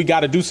know what, we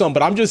got to do something.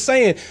 But I'm just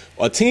saying,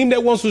 a team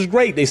that once was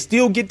great, they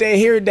still get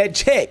that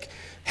check.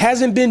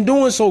 Hasn't been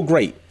doing so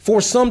great for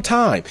some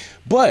time.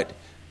 But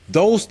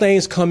those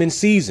things come in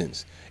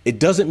seasons. It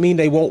doesn't mean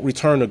they won't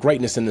return to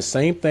greatness. And the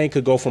same thing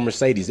could go for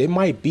Mercedes. It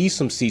might be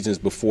some seasons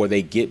before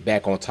they get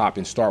back on top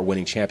and start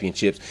winning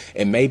championships,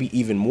 and maybe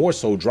even more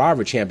so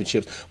driver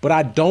championships. But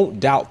I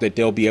don't doubt that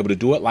they'll be able to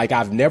do it. Like,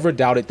 I've never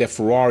doubted that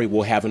Ferrari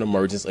will have an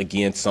emergence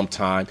again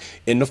sometime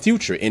in the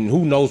future. And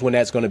who knows when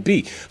that's going to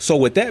be. So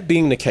with that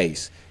being the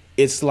case,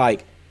 it's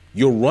like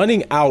you're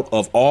running out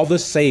of all the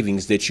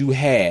savings that you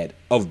had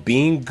of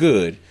being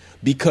good,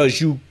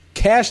 because you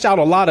cashed out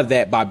a lot of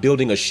that by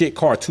building a shit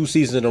car 2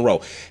 seasons in a row.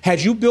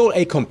 Had you built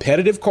a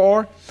competitive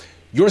car,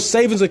 your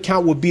savings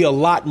account would be a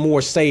lot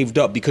more saved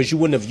up, because you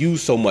wouldn't have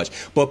used so much.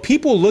 But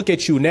people look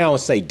at you now and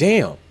say,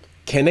 damn,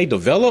 can they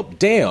develop?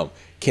 Damn.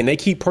 Can they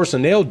keep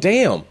personnel?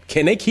 Damn.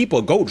 Can they keep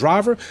a GOAT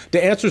driver?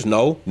 The answer is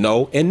no,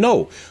 no, and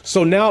no.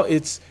 So now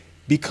it's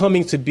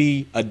becoming to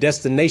be a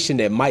destination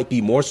that might be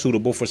more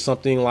suitable for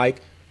something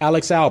like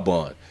Alex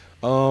Albon,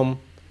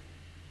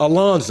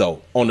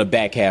 Alonso on the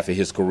back half of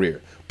his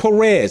career,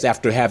 Perez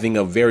after having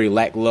a very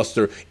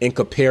lackluster in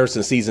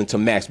comparison season to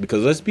Max,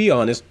 because let's be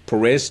honest,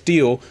 Perez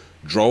still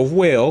drove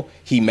well.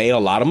 He made a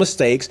lot of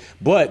mistakes,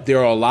 but there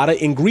are a lot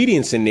of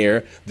ingredients in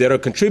there that are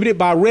contributed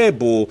by Red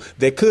Bull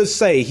that could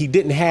say he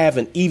didn't have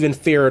an even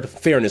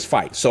fairness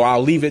fight. So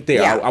I'll leave it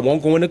there. Yeah. I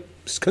won't go into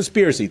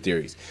conspiracy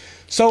theories.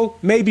 So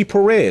maybe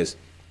Perez.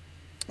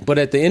 But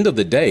at the end of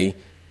the day,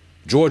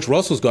 George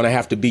Russell's going to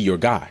have to be your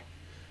guy.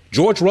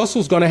 George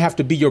Russell's going to have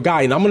to be your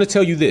guy. And I'm going to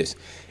tell you this.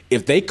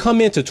 If they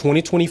come into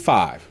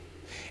 2025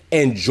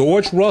 and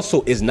George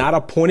Russell is not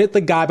appointed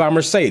the guy by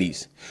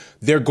Mercedes,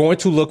 they're going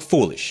to look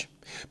foolish.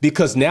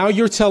 Because now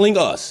you're telling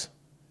us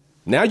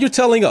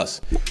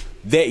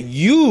that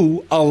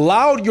you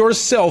allowed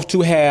yourself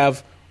to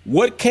have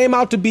what came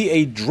out to be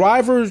a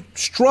driver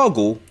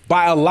struggle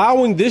by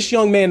allowing this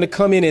young man to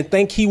come in and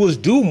think he was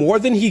due more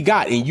than he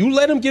got, and you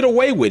let him get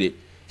away with it.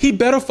 He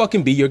better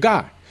fucking be your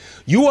guy.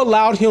 You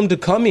allowed him to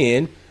come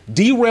in,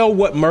 derail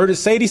what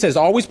Mercedes has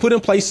always put in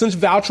place since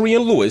Valtteri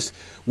and Lewis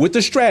with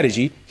the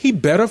strategy. He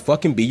better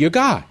fucking be your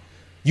guy.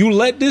 You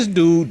let this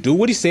dude do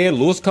what he said.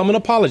 Lewis come and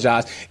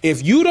apologize.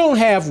 If you don't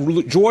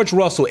have George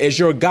Russell as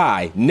your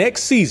guy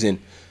next season,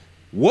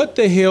 what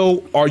the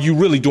hell are you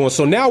really doing?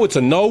 So now it's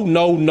a no,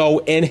 no, no,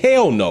 and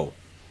hell no.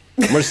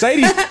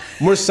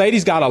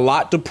 Mercedes got a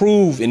lot to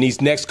prove in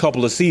these next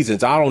couple of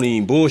seasons. I don't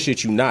even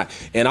bullshit you not.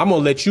 And I'm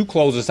going to let you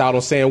close us out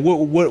on saying,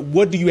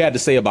 what do you have to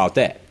say about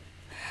that?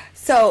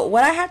 So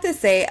what I have to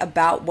say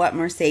about what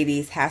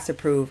Mercedes has to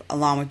prove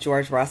along with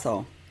George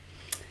Russell,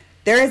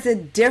 there is a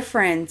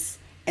difference,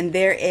 and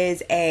there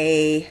is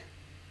a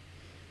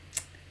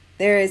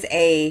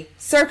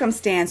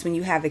circumstance when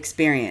you have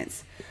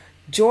experience.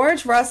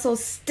 George Russell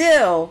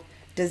still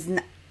does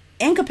not,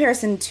 in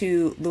comparison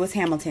to Lewis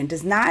Hamilton,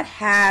 does not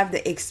have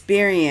the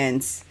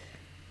experience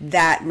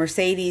that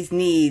Mercedes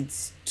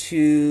needs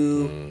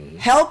to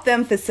help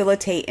them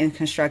facilitate in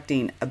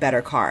constructing a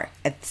better car.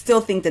 I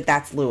still think that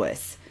that's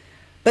Lewis.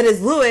 But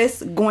is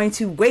Lewis going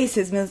to waste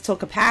his mental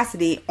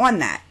capacity on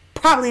that?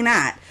 Probably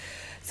not.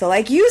 So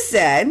like you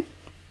said,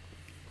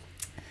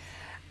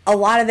 a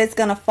lot of it's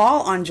going to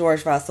fall on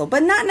George Russell,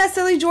 but not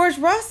necessarily George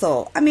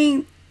Russell. I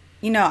mean,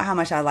 you know how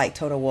much I like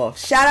Toto Wolff.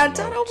 Shout out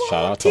Toto Wolff.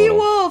 Shout out T Toto.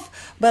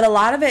 Wolff. But a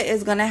lot of it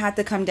is going to have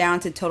to come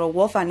down to Toto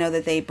Wolff. I know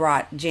that they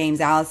brought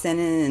James Allison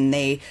in, and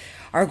they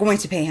are going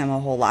to pay him a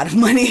whole lot of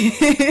money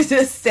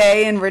to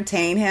stay and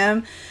retain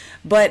him.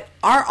 But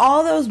are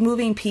all those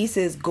moving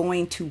pieces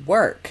going to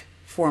work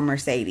for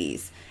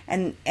Mercedes?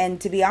 And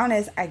to be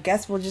honest, I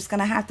guess we're just going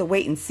to have to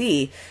wait and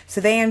see.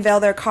 So they unveil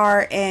their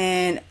car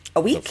in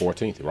a week. The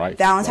 14th, right?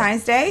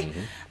 Valentine's Day.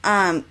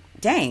 Mm-hmm.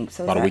 Dang.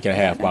 So about a week and a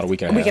half. A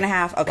week and a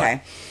half.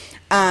 Okay.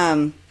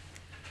 Right.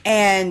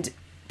 And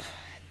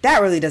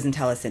that really doesn't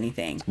tell us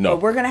anything. No.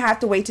 But we're gonna have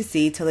to wait to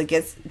see till it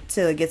gets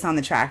on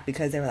the track,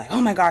 because they were like,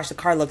 oh my gosh, the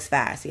car looks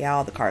fast. Yeah,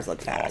 all the cars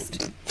look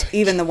fast.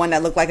 Even the one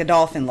that looked like a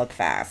dolphin looked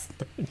fast.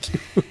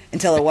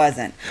 Until it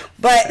wasn't.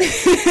 But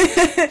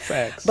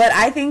but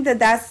I think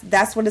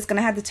that's what it's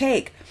gonna have to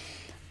take.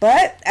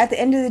 But at the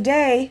end of the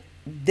day,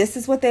 this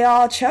is what they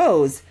all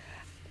chose.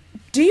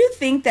 Do you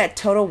think that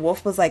Toto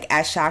Wolff was like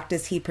as shocked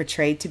as he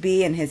portrayed to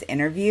be in his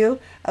interview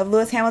of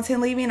Lewis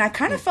Hamilton leaving? I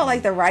kind of felt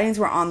like the writings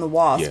were on the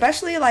wall,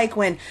 especially like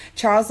when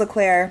Charles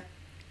Leclerc,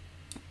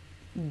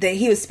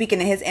 he was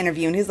speaking in his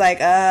interview, and he's like,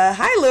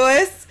 hi,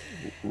 Lewis.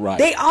 Right.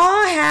 They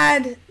all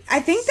had, I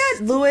think that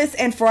Lewis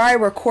and Ferrari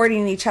were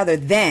courting each other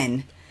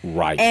then.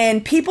 Right.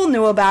 And people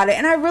knew about it.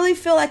 And I really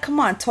feel like, come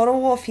on, Toto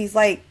Wolff, he's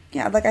like,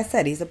 yeah, like I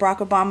said, he's the Barack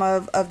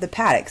Obama of the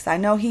paddocks. I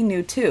know he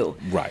knew too.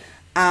 Right.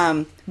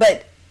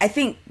 But I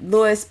think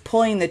Lewis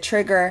pulling the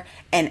trigger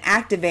and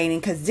activating,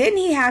 because didn't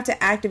he have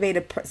to activate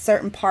a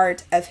certain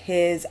part of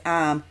his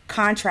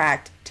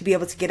contract to be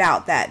able to get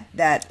out,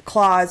 that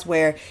clause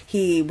where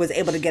he was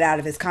able to get out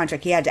of his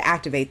contract? He had to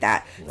activate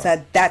that. Right.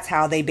 So that's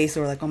how they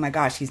basically were like, oh my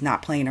gosh, he's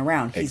not playing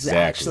around. He's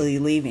actually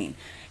leaving.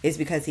 It's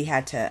because he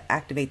had to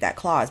activate that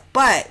clause.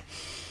 But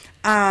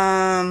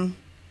no,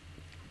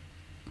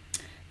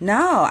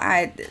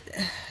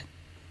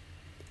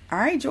 all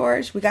right,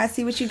 George, we got to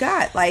see what you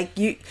got.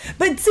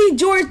 But see,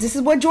 George, this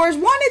is what George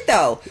wanted,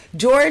 though.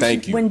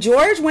 When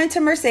George went to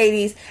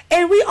Mercedes,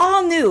 and we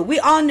all knew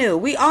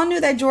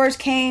that George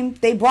came,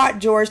 they brought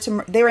George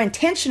they were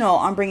intentional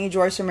on bringing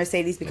George to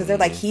Mercedes because they're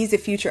like, he's the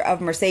future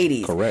of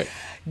Mercedes. Correct.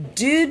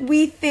 Did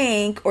we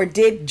think, or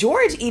did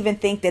George even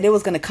think that it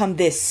was going to come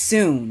this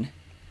soon?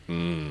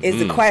 Is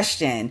the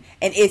question.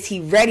 And is he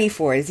ready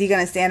for it? Is he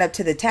going to stand up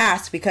to the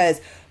task? Because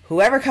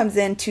whoever comes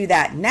into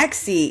that next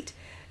seat,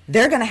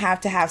 they're going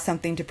to have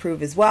something to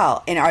prove as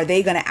well. And are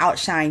they going to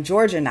outshine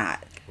George or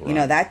not? Right. You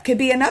know, that could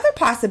be another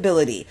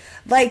possibility.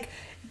 Like,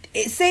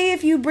 say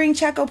if you bring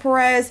Checo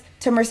Perez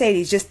to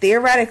Mercedes, just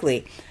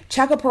theoretically,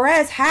 Checo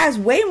Perez has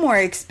way more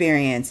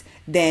experience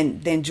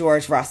than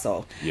George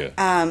Russell. Yeah.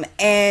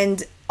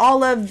 And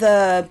all of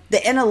the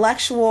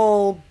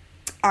intellectual,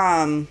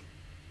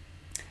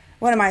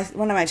 what am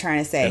I trying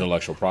to say?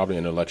 Intellectual property,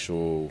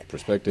 intellectual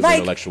perspective, like,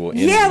 intellectual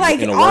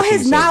all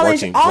his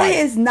knowledge,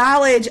 his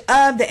knowledge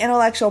of the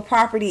intellectual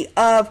property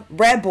of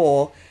Red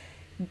Bull.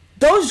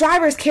 Those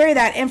drivers carry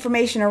that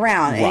information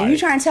around, and you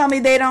trying to tell me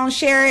they don't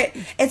share it?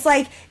 It's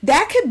like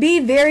that could be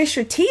very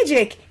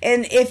strategic.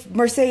 And if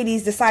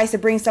Mercedes decides to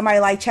bring somebody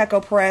like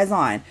Checo Perez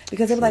on,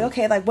 because they're like,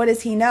 okay, like what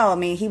does he know? I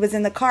mean, he was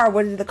in the car.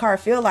 What did the car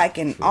feel like,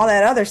 and all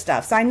that other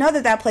stuff. So I know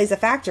that plays a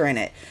factor in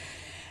it.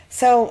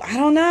 So, I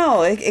don't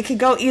know. It could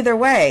go either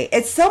way.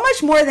 It's so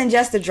much more than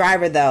just a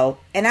driver, though.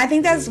 And I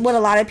think that's what a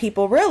lot of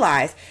people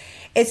realize.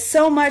 it's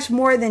so much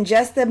more than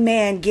just the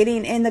man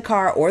getting in the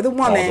car or the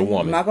woman.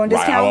 I'm not going to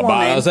discount a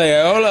woman.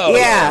 Hold on.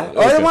 Yeah,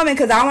 or the woman,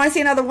 because I don't want to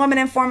see another woman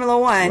in Formula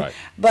One. Right.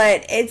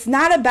 But it's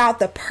not about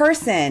the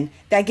person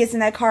that gets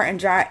in that car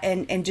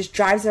and just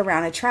drives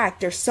around a track.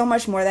 There's so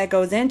much more that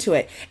goes into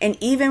it. And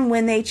even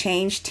when they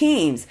change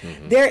teams,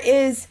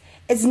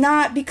 it's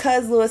not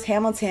because Lewis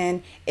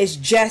Hamilton is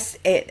just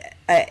an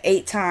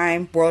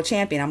 8-time world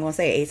champion. I'm going to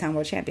say 8-time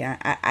world champion.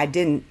 I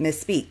didn't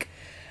misspeak.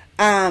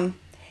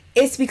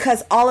 It's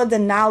because all of the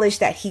knowledge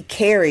that he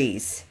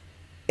carries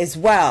as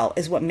well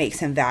is what makes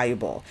him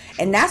valuable.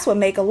 And that's what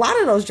make a lot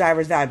of those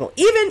drivers valuable.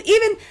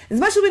 Even as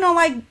much as we don't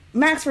like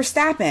Max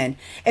Verstappen,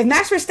 if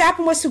Max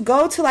Verstappen was to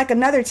go to like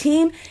another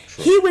team,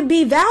 he would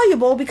be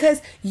valuable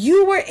because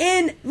you were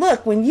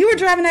when you were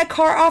driving that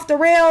car off the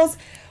rails,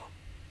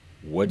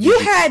 you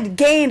had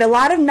gained a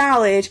lot of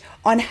knowledge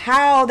on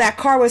how that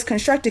car was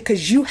constructed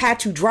because you had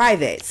to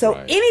drive it. So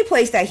any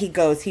place that he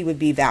goes, he would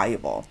be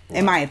valuable,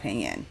 in my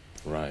opinion.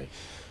 Right.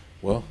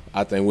 Well,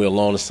 I think we're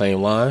along the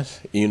same lines,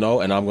 and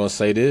I'm going to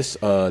say this.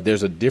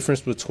 There's a difference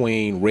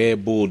between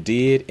Red Bull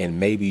did and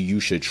maybe you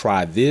should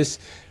try this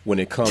when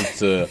it comes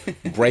to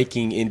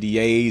breaking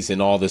NDAs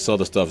and all this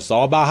other stuff. It's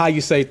all about how you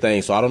say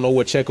things. So I don't know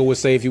what Checo would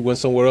say if he went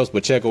somewhere else,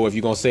 but Checo, if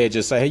you're going to say it,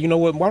 just say, hey, you know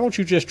what? Why don't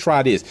you just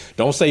try this?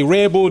 Don't say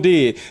Red Bull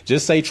did.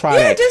 Just say try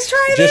that. Just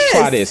try this. Just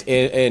try this.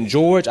 And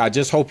George, I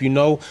just hope you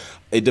know,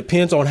 it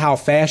depends on how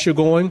fast you're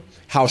going,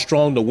 how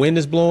strong the wind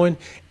is blowing,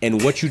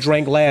 and what you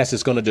drank last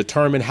is going to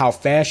determine how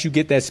fast you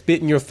get that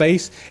spit in your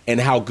face and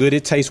how good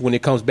it tastes when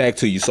it comes back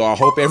to you. So I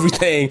hope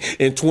everything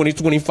in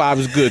 2025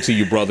 is good to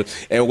you, brother.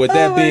 And with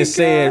that being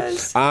said,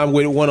 I'm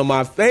with one of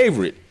my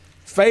favorite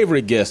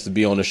guests to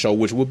be on the show,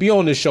 which will be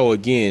on the show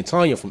again,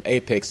 Tonya from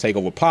Apex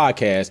Takeover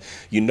Podcast.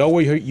 You know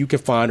where you can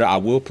find her. I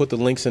will put the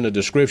links in the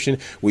description.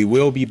 We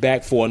will be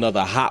back for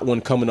another hot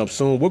one coming up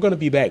soon. We're going to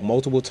be back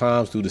multiple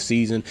times through the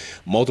season,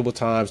 multiple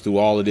times through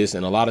all of this,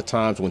 and a lot of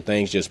times when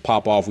things just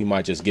pop off, we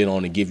might just get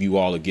on and give you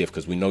all a gift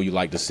because we know you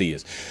like to see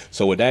us.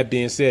 So with that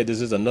being said,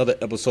 this is another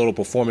episode of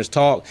Performance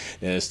Talk,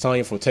 and it's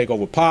Tonya from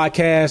Takeover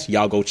Podcast.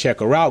 Y'all go check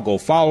her out, go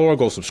follow her,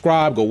 go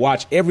subscribe, go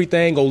watch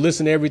everything, go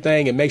listen to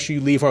everything, and make sure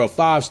you leave her a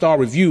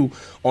 5-star review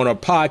on our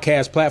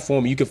podcast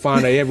platform. You can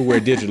find her everywhere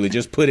digitally.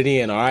 Just put it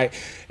in, all right?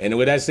 And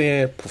with that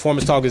saying,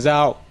 Performance Talk is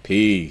out.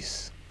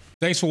 Peace.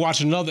 Thanks for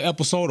watching another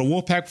episode of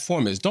Wolfpack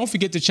Performance. Don't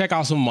forget to check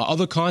out some of my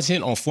other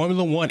content on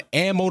Formula One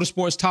and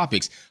motorsports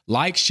topics.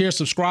 Like, share,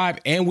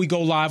 subscribe, and we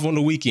go live on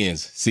the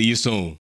weekends. See you soon.